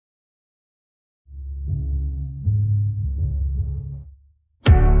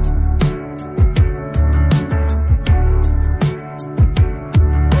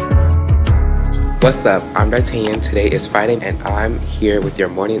What's up? I'm D'Artagnan. Today is Friday and I'm here with your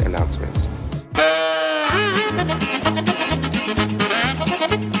morning announcements.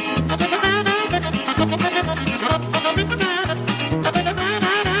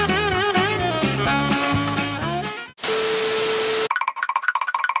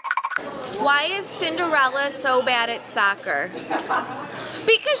 Why is Cinderella so bad at soccer?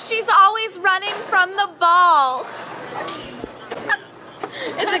 Because she's always running from the ball.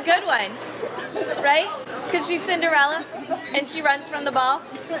 It's a good one, right? Because she's Cinderella and she runs from the ball.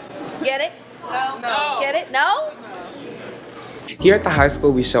 Get it? No. Get it? No? Here at the high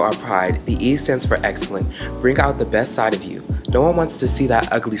school, we show our pride. The E stands for excellent. Bring out the best side of you. No one wants to see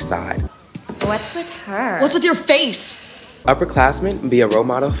that ugly side. What's with her? What's with your face? Upperclassmen, be a role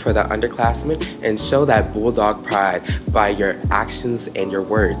model for the underclassmen and show that bulldog pride by your actions and your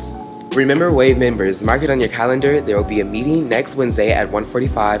words. Remember, Wave members, mark it on your calendar. There will be a meeting next Wednesday at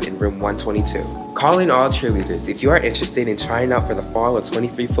 1:45 in room 122. Calling all cheerleaders. If you are interested in trying out for the fall of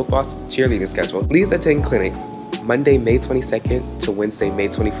 23 football cheerleading schedule, please attend clinics Monday, May 22nd to Wednesday, May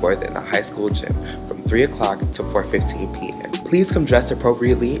 24th in the high school gym from 3 o'clock to 4:15 p.m. Please come dressed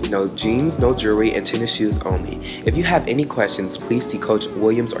appropriately, no jeans, no jewelry, and tennis shoes only. If you have any questions, please see Coach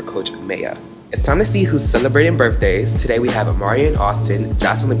Williams or Coach Maya. It's time to see who's celebrating birthdays. Today we have Amarian Austin,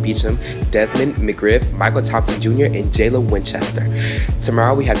 Jocelyn Beecham, Desmond McGriff, Michael Thompson Jr., and Jayla Winchester.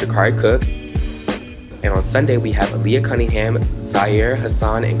 Tomorrow we have Jakari Cook. And on Sunday, we have Aaliyah Cunningham, Zaire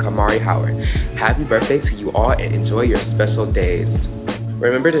Hassan, and Kamari Howard. Happy birthday to you all and enjoy your special days.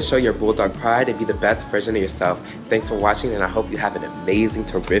 Remember to show your bulldog pride and be the best version of yourself. Thanks for watching and I hope you have an amazing,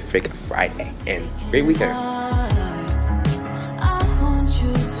 terrific Friday and great weekend.